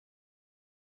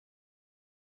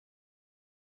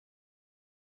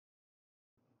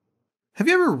Have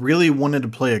you ever really wanted to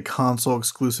play a console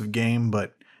exclusive game,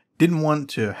 but didn't want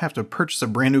to have to purchase a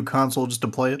brand new console just to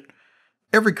play it?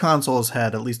 Every console has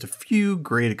had at least a few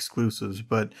great exclusives,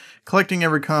 but collecting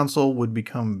every console would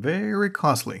become very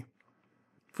costly.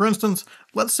 For instance,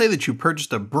 let's say that you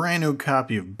purchased a brand new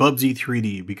copy of Bubsy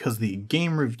 3D because the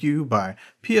game review by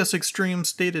PS Extreme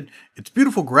stated its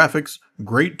beautiful graphics,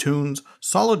 great tunes,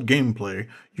 solid gameplay,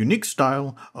 unique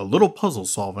style, a little puzzle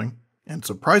solving, and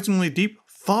surprisingly deep,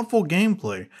 thoughtful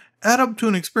gameplay add up to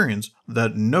an experience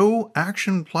that no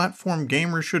action platform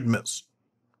gamer should miss.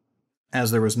 As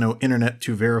there was no internet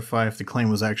to verify if the claim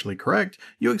was actually correct,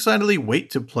 you excitedly wait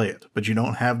to play it, but you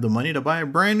don't have the money to buy a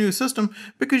brand new system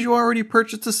because you already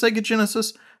purchased the Sega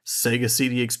Genesis, Sega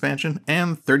CD expansion,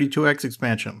 and 32X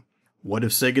expansion. What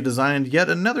if Sega designed yet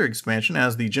another expansion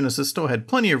as the Genesis still had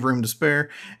plenty of room to spare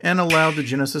and allowed the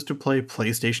Genesis to play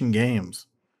PlayStation games?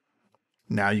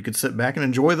 Now you could sit back and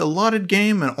enjoy the allotted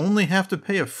game and only have to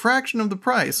pay a fraction of the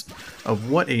price of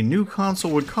what a new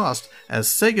console would cost, as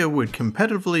Sega would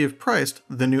competitively have priced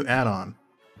the new add-on.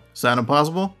 Sound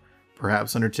impossible?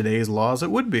 Perhaps under today's laws it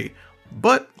would be,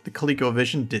 but the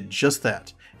ColecoVision did just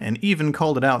that, and even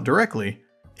called it out directly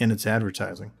in its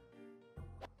advertising.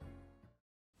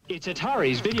 It's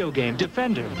Atari's video game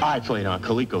Defender. I played on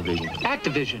ColecoVision.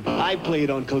 Activision. I played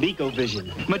on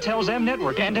ColecoVision. Mattel's M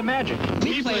Network and Imagine.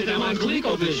 We played them on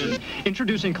ColecoVision.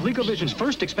 Introducing ColecoVision's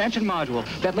first expansion module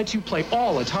that lets you play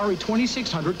all Atari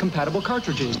 2600 compatible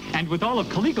cartridges. And with all of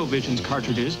ColecoVision's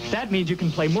cartridges, that means you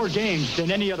can play more games than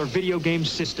any other video game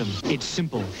system. It's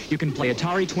simple. You can play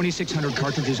Atari 2600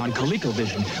 cartridges on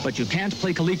ColecoVision, but you can't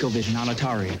play ColecoVision on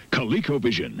Atari.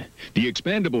 ColecoVision, the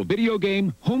expandable video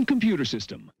game home computer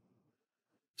system.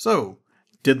 So,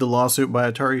 did the lawsuit by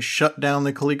Atari shut down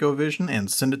the ColecoVision and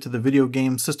send it to the video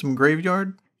game system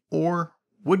graveyard? Or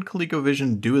would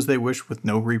ColecoVision do as they wish with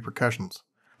no repercussions?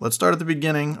 Let's start at the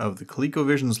beginning of the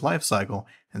ColecoVision's life cycle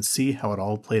and see how it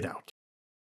all played out.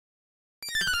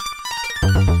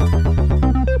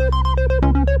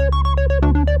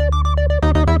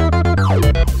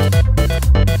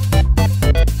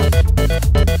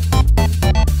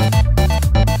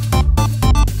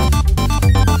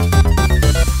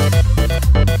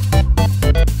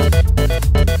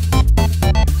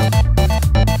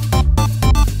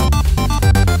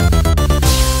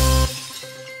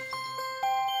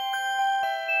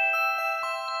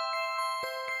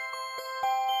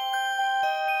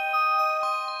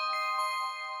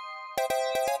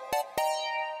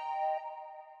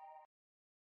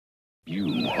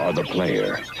 You are the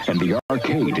player, and the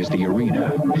arcade is the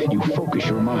arena. You focus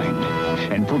your mind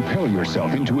and propel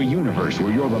yourself into a universe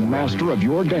where you're the master of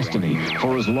your destiny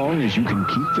for as long as you can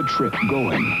keep the trip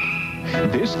going.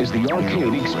 This is the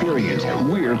arcade experience.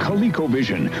 We're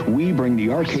ColecoVision. We bring the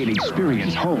arcade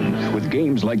experience home with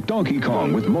games like Donkey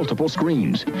Kong with multiple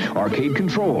screens, arcade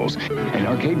controls, and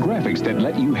arcade graphics that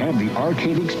let you have the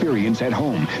arcade experience at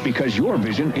home because your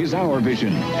vision is our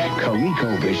vision.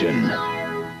 ColecoVision.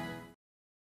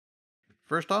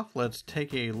 First off, let's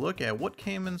take a look at what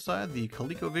came inside the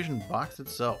ColecoVision box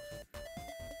itself.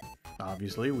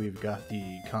 Obviously, we've got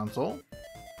the console,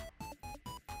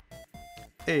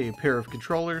 a pair of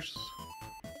controllers,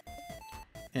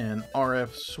 an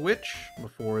RF switch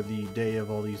before the day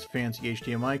of all these fancy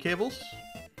HDMI cables,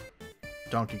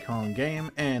 Donkey Kong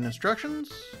game and instructions,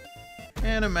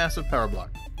 and a massive power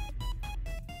block.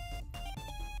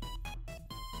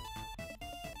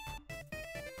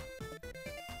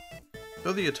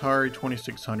 Though the Atari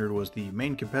 2600 was the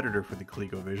main competitor for the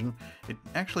ColecoVision, it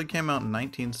actually came out in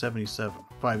 1977,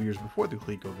 5 years before the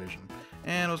ColecoVision,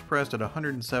 and was priced at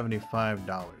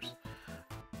 $175.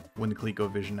 When the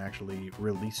ColecoVision actually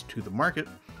released to the market,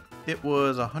 it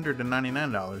was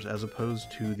 $199 as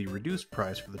opposed to the reduced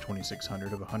price for the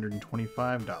 2600 of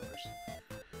 $125.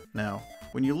 Now,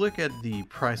 when you look at the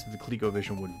price that the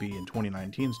ColecoVision would be in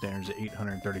 2019 standards at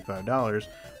 $835,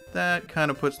 that kind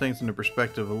of puts things into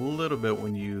perspective a little bit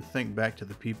when you think back to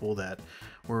the people that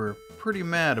were pretty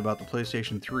mad about the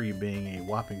PlayStation 3 being a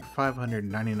whopping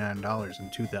 $599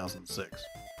 in 2006.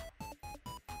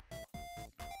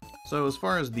 So as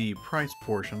far as the price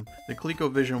portion, the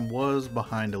ColecoVision was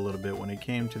behind a little bit when it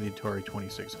came to the Atari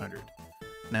 2600.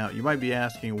 Now, you might be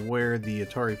asking where the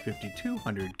Atari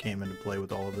 5200 came into play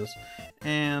with all of this,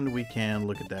 and we can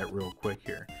look at that real quick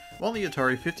here. While the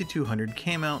Atari 5200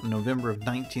 came out in November of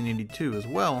 1982 as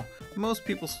well, most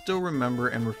people still remember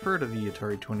and refer to the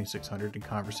Atari 2600 in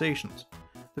conversations.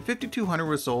 The 5200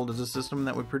 was sold as a system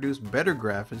that would produce better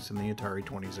graphics than the Atari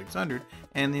 2600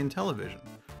 and the Intellivision,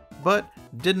 but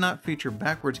did not feature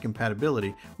backwards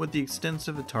compatibility with the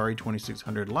extensive Atari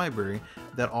 2600 library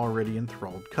that already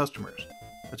enthralled customers.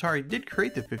 Atari did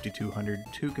create the 5200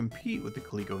 to compete with the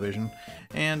ColecoVision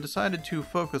and decided to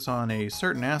focus on a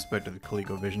certain aspect of the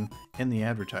ColecoVision in the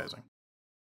advertising.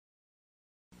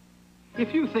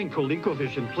 If you think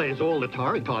ColecoVision plays all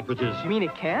Atari cartridges... You mean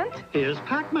it can't? Here's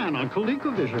Pac-Man on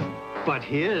ColecoVision. But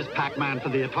here's Pac-Man for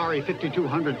the Atari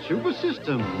 5200 Super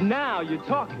System. Now you're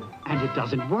talking. And it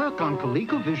doesn't work on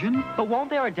ColecoVision. But won't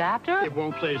their adapter? It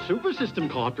won't play Super System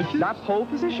cartridges. Not pole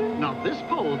position? Not this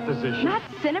pole position. Not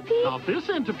centipede? Not this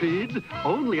centipede.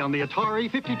 Only on the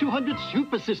Atari 5200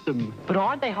 Super System. But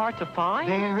aren't they hard to find?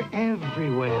 They're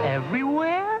everywhere.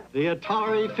 Everywhere? The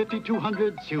Atari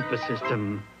 5200 Super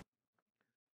System.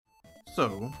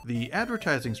 So, the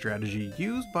advertising strategy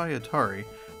used by Atari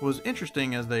was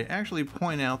interesting as they actually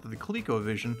point out that the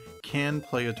ColecoVision can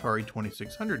play Atari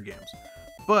 2600 games,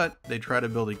 but they try to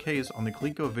build a case on the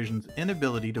ColecoVision's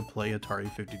inability to play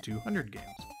Atari 5200 games.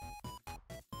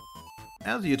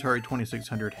 As the Atari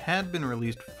 2600 had been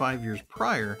released 5 years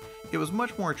prior, it was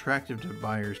much more attractive to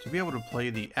buyers to be able to play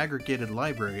the aggregated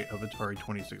library of Atari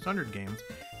 2600 games,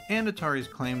 and Atari's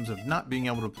claims of not being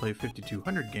able to play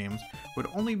 5200 games would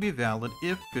only be valid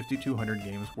if 5200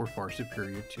 games were far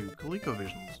superior to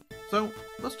ColecoVision's. So,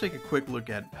 let's take a quick look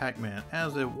at Pac-Man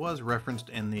as it was referenced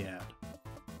in the ad.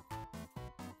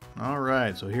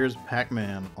 Alright, so here's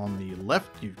Pac-Man. On the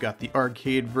left, you've got the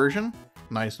arcade version,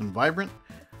 nice and vibrant.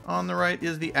 On the right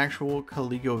is the actual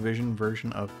ColecoVision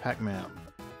version of Pac-Man.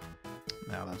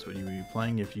 Now that's what you would be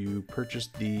playing if you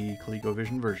purchased the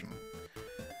ColecoVision version.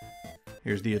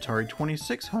 Here's the Atari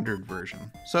 2600 version.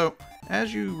 So,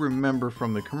 as you remember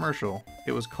from the commercial,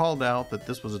 it was called out that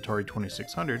this was Atari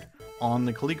 2600 on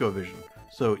the ColecoVision.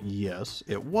 So yes,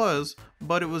 it was,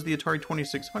 but it was the Atari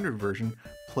 2600 version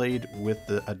played with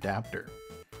the adapter.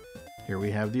 Here we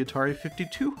have the Atari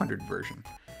 5200 version.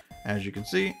 As you can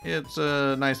see, it's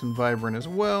nice and vibrant as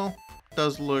well.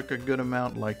 Does look a good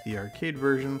amount like the arcade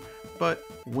version, but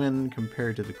when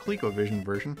compared to the ColecoVision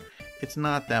version, it's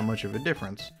not that much of a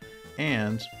difference.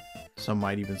 And some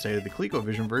might even say that the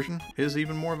ColecoVision version is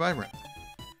even more vibrant.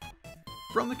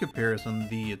 From the comparison,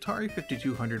 the Atari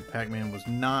 5200 Pac-Man was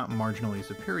not marginally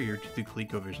superior to the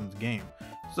ColecoVision's game,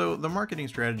 so the marketing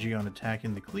strategy on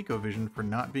attacking the ColecoVision for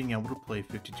not being able to play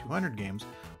 5200 games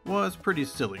was pretty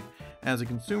silly, as the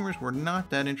consumers were not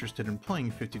that interested in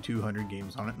playing 5200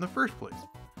 games on it in the first place.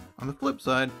 On the flip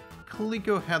side,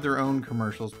 Coleco had their own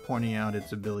commercials pointing out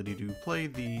its ability to play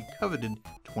the coveted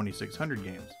 2600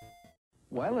 games.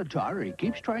 While Atari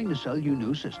keeps trying to sell you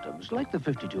new systems, like the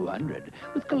 5200,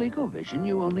 with ColecoVision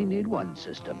you only need one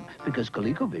system, because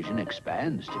ColecoVision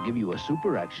expands to give you a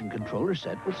Super Action controller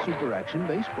set with Super Action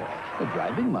Baseball, a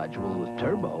driving module with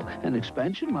turbo, an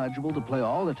expansion module to play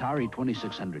all Atari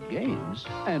 2600 games,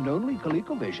 and only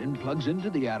ColecoVision plugs into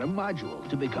the Atom module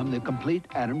to become the complete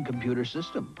Atom computer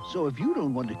system. So if you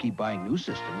don't want to keep buying new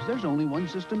systems, there's only one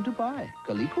system to buy,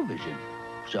 ColecoVision.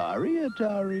 Sorry,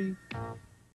 Atari.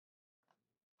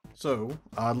 So,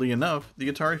 oddly enough,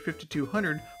 the Atari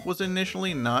 5200 was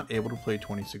initially not able to play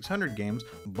 2600 games,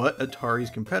 but Atari's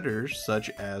competitors, such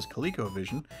as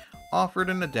ColecoVision, offered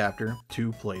an adapter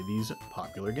to play these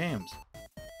popular games.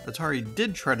 Atari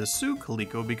did try to sue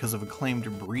Coleco because of a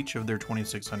claimed breach of their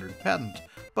 2600 patent,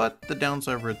 but the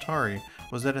downside for Atari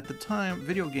was that at the time,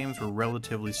 video games were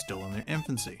relatively still in their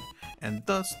infancy, and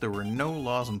thus there were no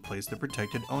laws in place that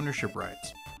protected ownership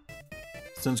rights.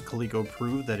 Since Coleco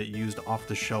proved that it used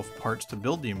off-the-shelf parts to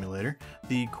build the emulator,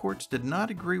 the courts did not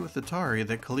agree with Atari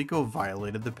that Coleco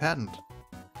violated the patent.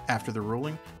 After the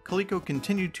ruling, Coleco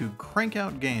continued to crank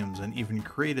out games and even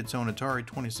create its own Atari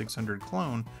 2600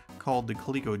 clone called the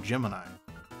Coleco Gemini.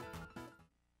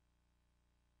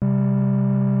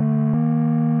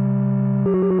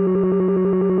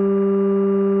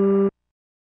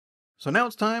 So now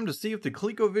it's time to see if the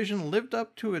ColecoVision lived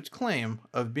up to its claim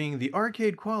of being the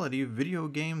arcade quality video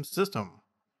game system.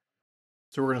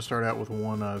 So we're going to start out with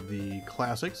one of the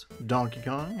classics, Donkey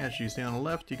Kong. As you see on the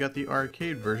left, you got the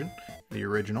arcade version, the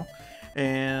original,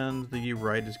 and the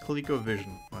right is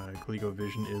ColecoVision.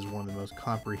 ColecoVision is one of the most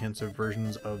comprehensive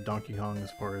versions of Donkey Kong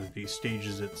as far as the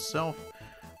stages itself.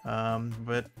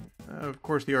 But of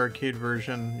course the arcade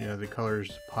version, the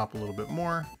colors pop a little bit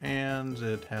more, and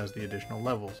it has the additional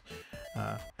levels,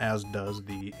 as does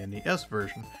the NES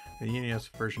version. The NES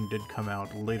version did come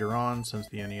out later on, since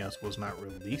the NES was not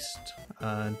released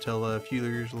until a few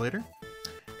years later,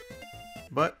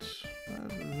 but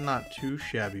not too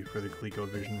shabby for the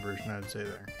ColecoVision version, I'd say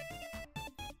there.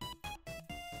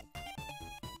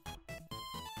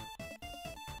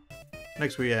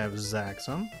 Next we have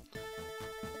Zaxxon.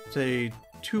 It's a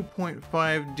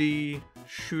 2.5D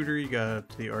shooter, you got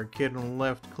the arcade on the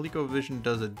left. ColecoVision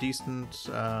does a decent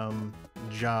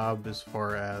job as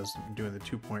far as doing the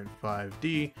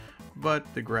 2.5D, but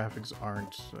the graphics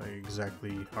aren't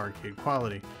exactly arcade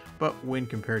quality. But when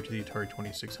compared to the Atari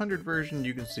 2600 version,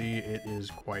 you can see it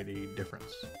is quite a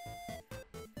difference.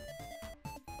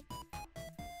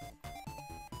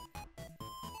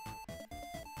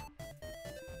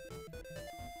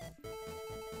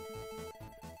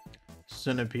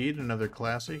 Centipede, another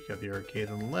classic, got the arcade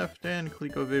on the left and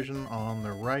ColecoVision on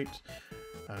the right.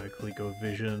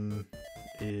 ColecoVision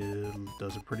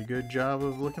does a pretty good job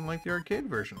of looking like the arcade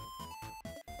version.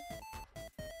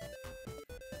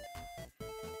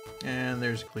 And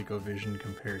there's ColecoVision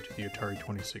compared to the Atari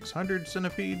 2600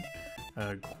 Centipede.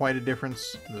 Quite a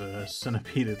difference. The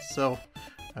Centipede itself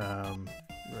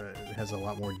has a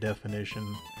lot more definition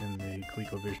in the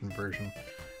ColecoVision version.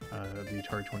 The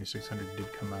Atari 2600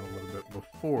 did come out a little bit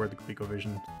before the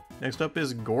ColecoVision. Next up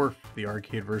is Gorf, the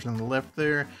arcade version on the left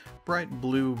there. Bright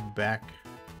blue back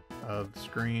of the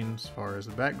screen as far as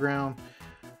the background.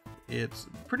 It's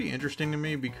pretty interesting to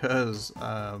me because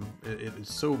it is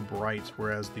so bright,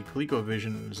 whereas the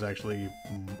ColecoVision is actually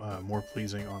more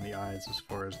pleasing on the eyes as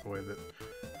far as the way that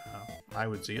I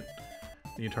would see it.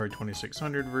 The Atari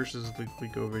 2600 versus the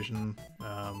ColecoVision,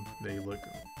 they look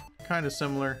kind of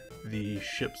similar. The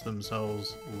ships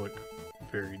themselves look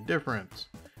very different.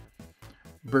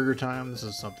 Burger Time, this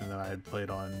is something that I had played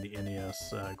on the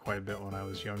NES quite a bit when I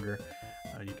was younger.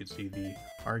 You could see the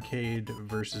arcade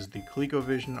versus the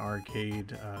ColecoVision.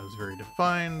 Arcade is very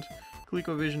defined.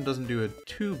 ColecoVision doesn't do a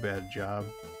too bad job,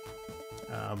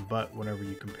 but whenever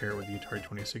you compare it with the Atari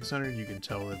 2600, you can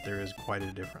tell that there is quite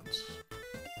a difference.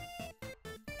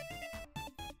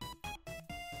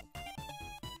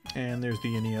 And there's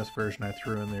the NES version I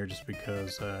threw in there just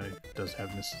because it does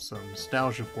have some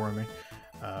nostalgia for me.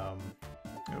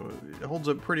 It holds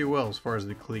up pretty well as far as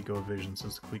the ColecoVision,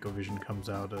 since the ColecoVision comes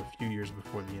out a few years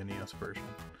before the NES version.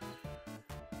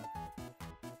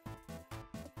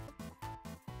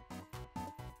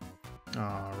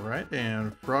 Alright,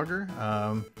 and Frogger.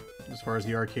 As far as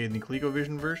the arcade and the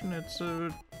ColecoVision version, it's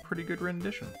a pretty good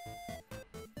rendition.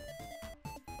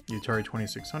 The Atari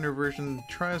 2600 version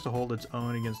tries to hold its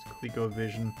own against the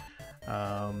ColecoVision.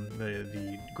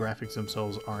 The graphics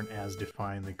themselves aren't as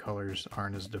defined, the colors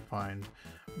aren't as defined,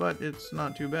 but it's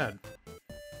not too bad.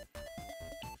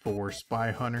 For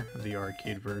Spy Hunter, the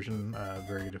arcade version,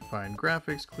 very defined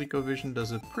graphics. ColecoVision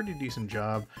does a pretty decent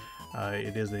job.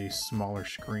 It is a smaller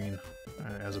screen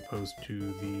as opposed to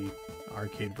the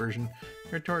arcade version.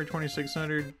 Your Atari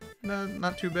 2600,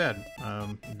 not too bad.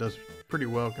 It does pretty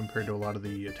well compared to a lot of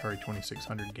the Atari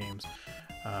 2600 games.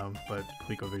 But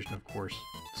ColecoVision, of course,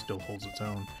 still holds its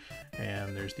own.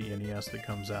 And there's the NES that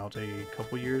comes out a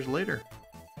couple years later.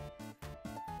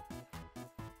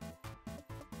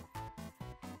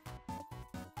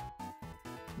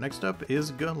 Next up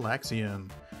is Galaxian.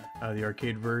 The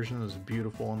arcade version is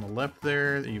beautiful on the left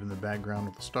there, even the background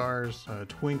with the stars,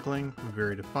 twinkling,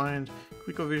 very defined.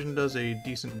 ColecoVision does a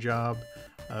decent job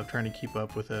of trying to keep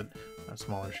up with it. A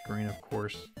smaller screen, of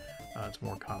course. It's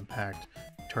more compact.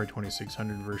 Atari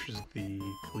 2600 versus the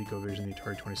ColecoVision. The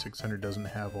Atari 2600 doesn't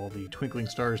have all the twinkling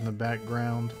stars in the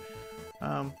background,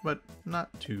 but not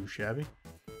too shabby.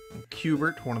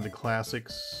 Q*bert, one of the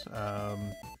classics.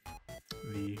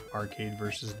 The arcade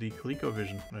versus the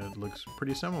ColecoVision. It looks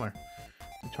pretty similar.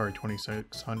 The Atari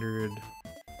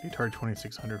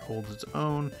 2600 holds its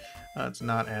own. It's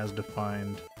not as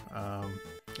defined, a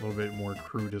little bit more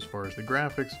crude as far as the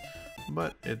graphics,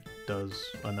 but it does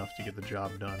enough to get the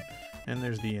job done. And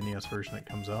there's the NES version that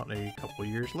comes out a couple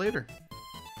years later.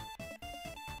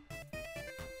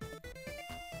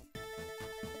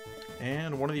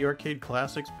 And one of the arcade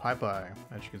classics, Pi-Pi.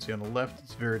 As you can see on the left,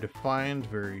 it's very defined,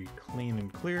 very clean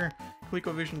and clear.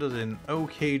 ColecoVision does an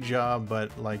okay job,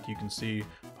 but like you can see,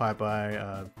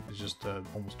 Pi-Pi is just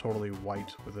almost totally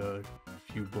white with a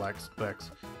few black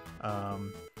specks.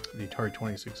 The Atari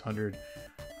 2600,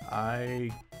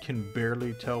 I can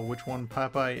barely tell which one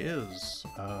Pi-Pi is.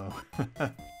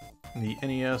 The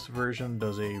NES version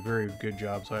does a very good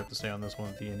job, so I have to say on this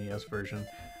one, the NES version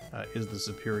is the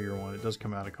superior one. It does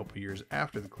come out a couple years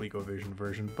after the ColecoVision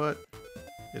version, but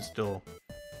it still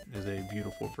is a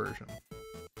beautiful version.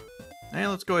 And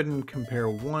let's go ahead and compare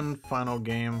one final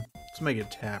game. Let's make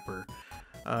it Tapper.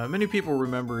 Many people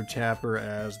remember Tapper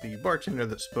as the bartender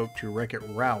that spoke to Wreck-It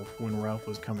Ralph when Ralph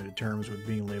was coming to terms with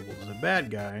being labeled as a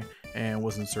bad guy and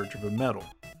was in search of a medal.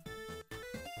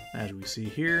 As we see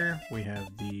here, we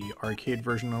have the arcade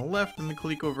version on the left and the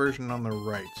Coleco version on the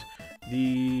right.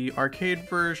 The arcade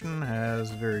version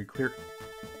has very clear...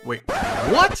 Wait,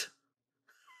 what?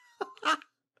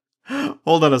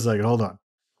 Hold on a second, hold on.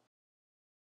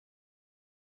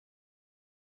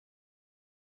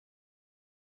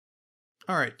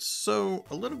 Alright, so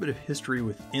a little bit of history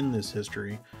within this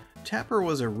history. Tapper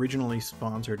was originally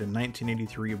sponsored in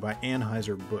 1983 by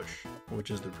Anheuser-Busch,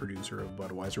 which is the producer of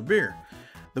Budweiser beer.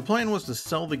 The plan was to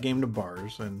sell the game to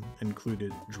bars and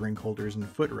included drink holders and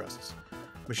footrests.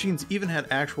 Machines even had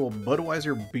actual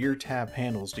Budweiser beer tap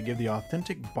handles to give the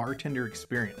authentic bartender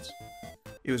experience.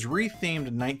 It was rethemed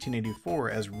in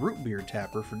 1984 as Root Beer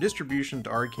Tapper for distribution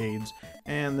to arcades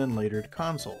and then later to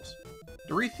consoles.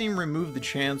 The retheme removed the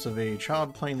chance of a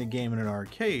child playing the game in an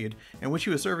arcade in which he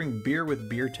was serving beer with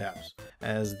beer taps,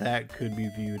 as that could be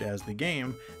viewed as the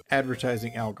game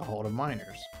advertising alcohol to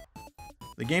minors.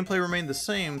 The gameplay remained the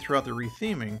same throughout the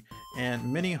retheming,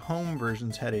 and many home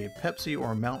versions had a Pepsi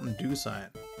or Mountain Dew sign.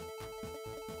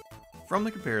 From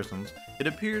the comparisons, it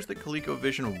appears that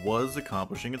ColecoVision was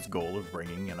accomplishing its goal of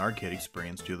bringing an arcade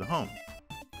experience to the home.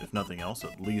 If nothing else,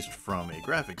 at least from a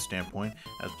graphics standpoint,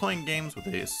 as playing games with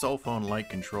a cell phone-like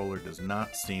controller does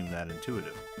not seem that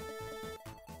intuitive.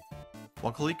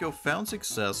 While Coleco found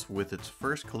success with its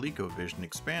first ColecoVision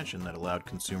expansion that allowed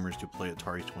consumers to play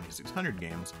Atari 2600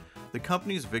 games, the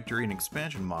company's victory in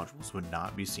expansion modules would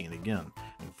not be seen again,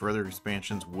 and further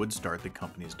expansions would start the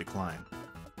company's decline.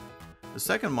 The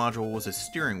second module was a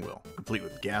steering wheel, complete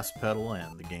with gas pedal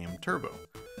and the game Turbo.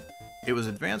 It was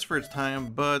advanced for its time,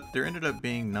 but there ended up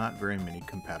being not very many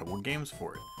compatible games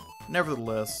for it.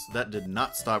 Nevertheless, that did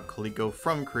not stop Coleco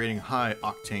from creating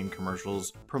high-octane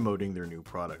commercials promoting their new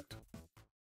product.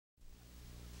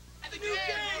 The new game!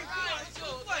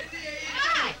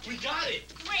 We got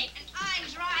it! Great, and I'm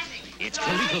driving. It's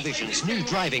ColecoVision's new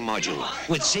driving module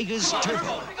with Sega's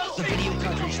Turbo, the video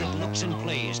cartridge that looks and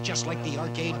plays just like the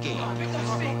arcade game.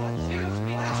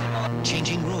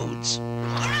 Changing roads.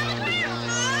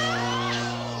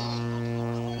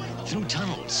 Through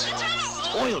tunnels.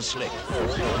 Oil slick.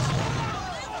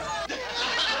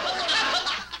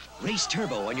 Race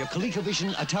Turbo on your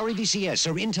ColecoVision, Atari VCS,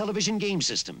 or Intellivision game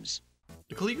systems.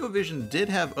 The ColecoVision did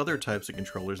have other types of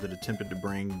controllers that attempted to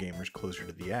bring gamers closer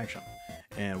to the action,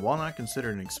 and while not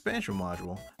considered an expansion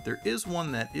module, there is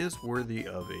one that is worthy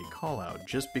of a call-out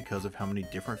just because of how many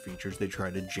different features they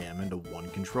tried to jam into one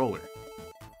controller.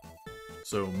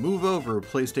 So move over,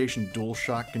 PlayStation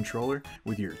DualShock controller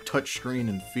with your touchscreen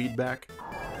and feedback.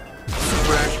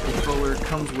 Super Action controller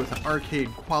comes with an arcade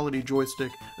quality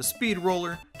joystick, a speed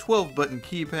roller, 12-button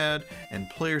keypad, and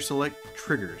player select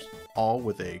triggers, all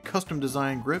with a custom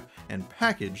designed grip and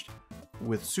packaged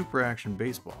with Super Action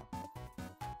Baseball.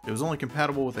 It was only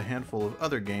compatible with a handful of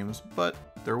other games, but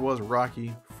there was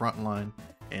Rocky, Frontline,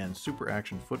 and Super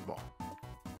Action Football.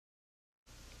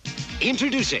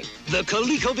 Introducing the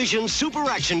ColecoVision Super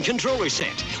Action Controller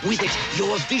Set. With it,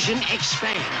 your vision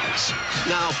expands.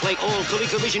 Now play all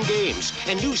ColecoVision games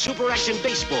and new Super Action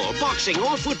Baseball, boxing,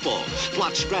 or football.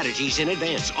 Plot strategies in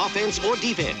advance, offense or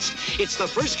defense. It's the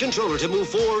first controller to move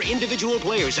 4 individual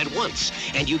players at once.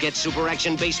 And you get Super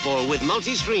Action Baseball with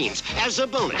multi-screens as a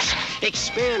bonus.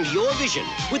 Expand your vision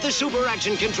with the Super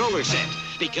Action Controller Set.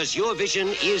 Because your vision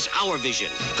is our vision.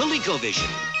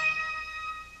 ColecoVision.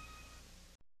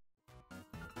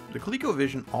 The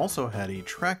ColecoVision also had a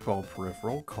trackball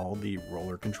peripheral called the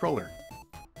Roller Controller.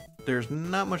 There's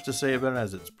not much to say about it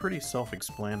as it's pretty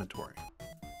self-explanatory.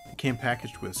 It came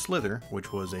packaged with Slither,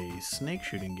 which was a snake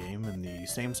shooting game in the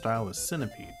same style as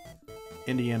Centipede.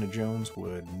 Indiana Jones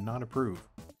would not approve.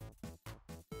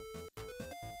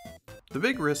 The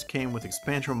big risk came with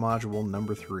expansion module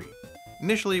number 3.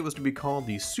 Initially it was to be called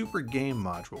the Super Game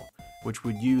Module, which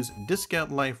would use Discount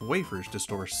Life wafers to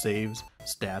store saves,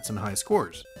 stats, and high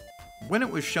scores. When it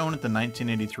was shown at the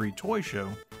 1983 toy show,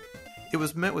 it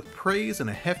was met with praise and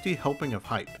a hefty helping of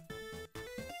hype.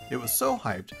 It was so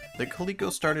hyped that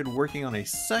Coleco started working on a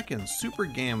second Super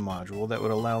Game module that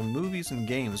would allow movies and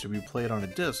games to be played on a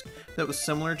disc that was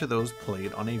similar to those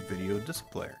played on a video disc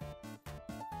player.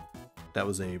 That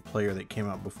was a player that came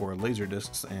out before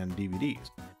Laserdiscs and DVDs.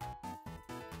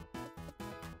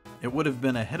 It would have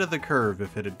been ahead of the curve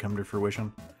if it had come to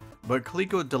fruition, but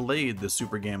Coleco delayed the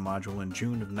Super Game module in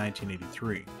June of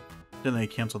 1983. Then they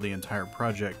canceled the entire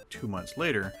project 2 months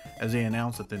later as they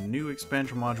announced that the new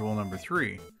expansion module number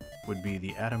 3 would be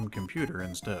the Atom computer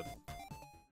instead.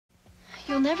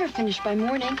 You'll never finish by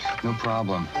morning. No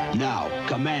problem. Now,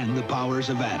 command the powers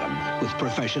of Atom with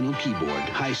professional keyboard,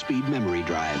 high-speed memory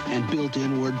drive, and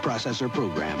built-in word processor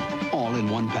program, all in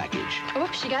one package.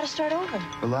 Oops, you gotta start over.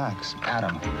 Relax.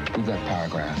 Adam, move that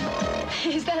paragraph.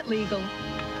 Is that legal?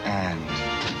 And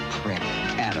print.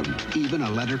 Atom, even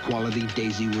a letter-quality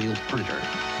daisy wheel printer.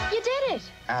 You did it!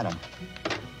 Adam,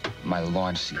 my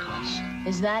launch sequence.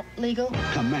 Is that legal?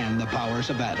 Command the powers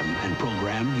of Adam and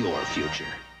program your future.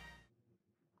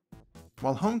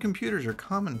 While home computers are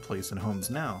commonplace in homes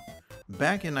now,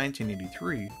 back in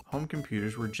 1983, home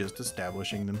computers were just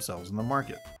establishing themselves in the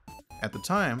market. At the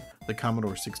time, the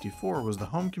Commodore 64 was the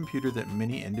home computer that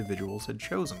many individuals had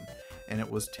chosen, and it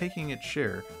was taking its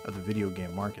share of the video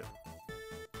game market.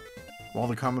 While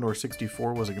the Commodore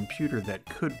 64 was a computer that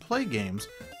could play games,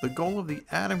 the goal of the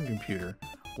Atom computer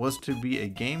was to be a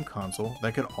game console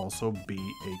that could also be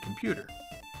a computer.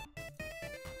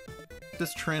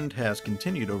 This trend has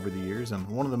continued over the years, and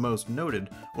one of the most noted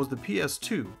was the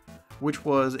PS2, which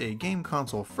was a game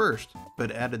console first,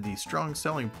 but added the strong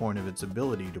selling point of its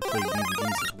ability to play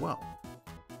DVDs as well.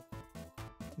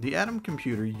 The Atom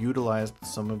computer utilized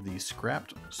some of the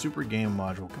scrapped Super Game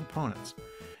module components.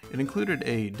 It included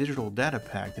a digital data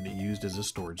pack that it used as a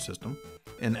storage system,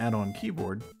 an add-on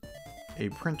keyboard, a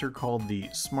printer called the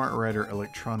SmartWriter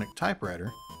electronic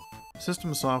typewriter,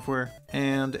 system software,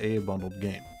 and a bundled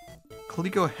game.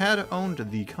 Coleco had owned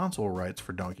the console rights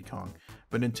for Donkey Kong,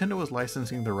 but Nintendo was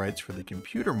licensing the rights for the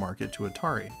computer market to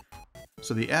Atari,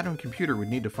 so the Atom computer would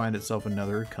need to find itself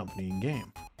another accompanying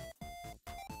game.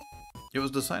 It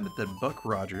was decided that Buck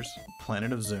Rogers'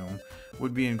 Planet of Zoom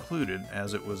would be included,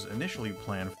 as it was initially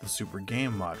planned for the Super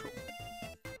Game module.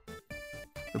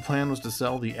 The plan was to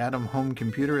sell the Atom home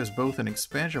computer as both an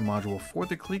expansion module for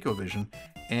the ColecoVision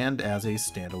and as a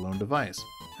standalone device.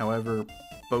 However,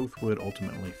 both would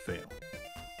ultimately fail.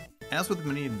 As with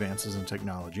many advances in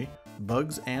technology,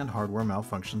 bugs and hardware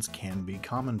malfunctions can be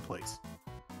commonplace.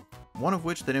 One of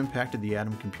which that impacted the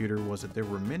Atom computer was that there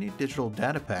were many digital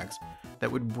data packs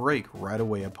that would break right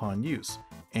away upon use,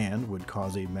 and would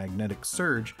cause a magnetic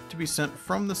surge to be sent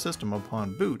from the system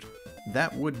upon boot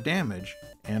that would damage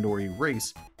and or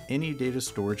erase any data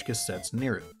storage cassettes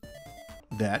near it.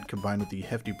 That, combined with the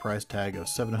hefty price tag of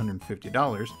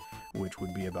 $750, which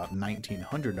would be about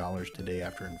 $1,900 today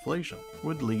after inflation,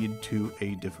 would lead to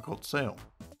a difficult sale.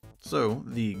 So,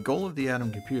 the goal of the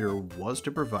Atom computer was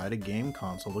to provide a game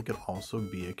console that could also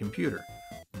be a computer,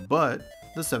 but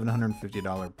the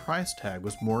 $750 price tag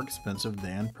was more expensive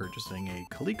than purchasing a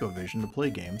ColecoVision to play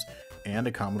games and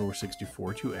a Commodore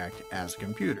 64 to act as a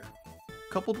computer.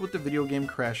 Coupled with the video game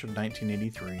crash of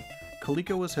 1983,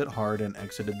 Coleco was hit hard and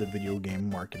exited the video game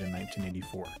market in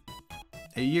 1984.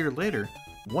 A year later,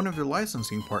 one of their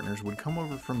licensing partners would come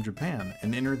over from Japan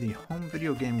and enter the home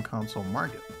video game console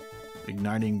market,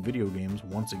 igniting video games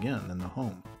once again in the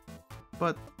home.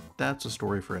 But that's a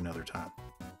story for another time.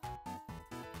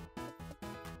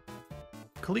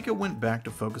 Coleco went back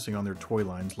to focusing on their toy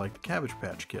lines like the Cabbage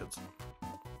Patch Kids.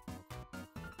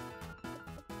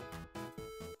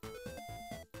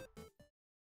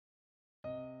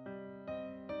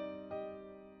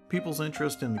 People's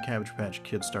interest in the Cabbage Patch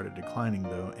Kids started declining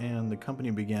though, and the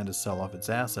company began to sell off its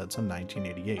assets in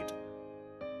 1988.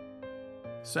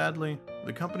 Sadly,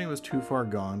 the company was too far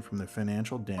gone from the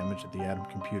financial damage that the Atom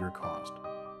computer caused.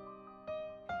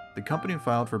 The company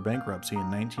filed for bankruptcy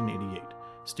in 1988,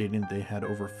 stating that they had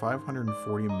over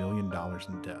 $540 million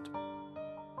in debt.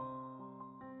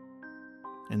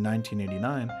 In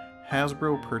 1989,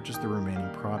 Hasbro purchased the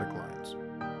remaining product lines.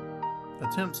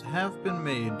 Attempts have been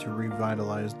made to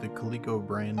revitalize the Coleco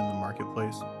brand in the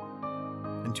marketplace.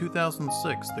 In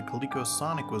 2006, the Coleco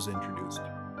Sonic was introduced.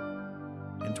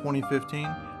 In 2015,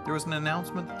 there was an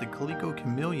announcement that the Coleco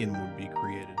Chameleon would be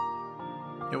created.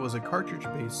 It was a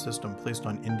cartridge-based system placed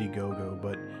on Indiegogo,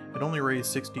 but it only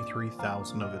raised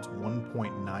 $63,000 of its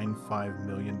 $1.95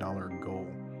 million goal.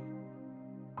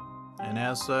 And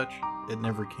as such, it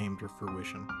never came to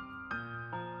fruition.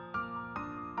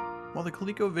 While the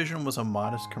ColecoVision was a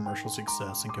modest commercial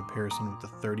success in comparison with the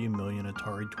 30 million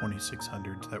Atari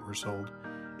 2600s that were sold,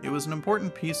 it was an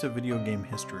important piece of video game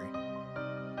history.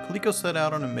 Coleco set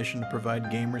out on a mission to provide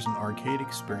gamers an arcade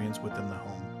experience within the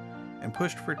home, and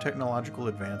pushed for technological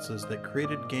advances that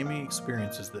created gaming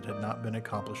experiences that had not been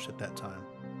accomplished at that time.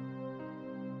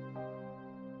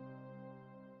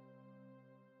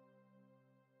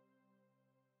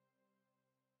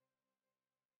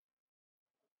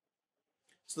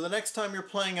 So the next time you're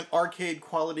playing an arcade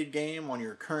quality game on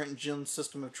your current gen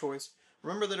system of choice,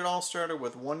 remember that it all started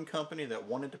with one company that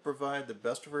wanted to provide the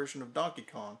best version of Donkey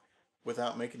Kong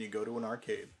without making you go to an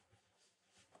arcade.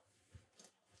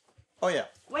 Oh yeah.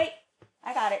 Wait,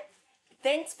 I got it.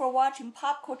 Thanks for watching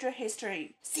Pop Culture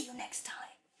History. See you next time.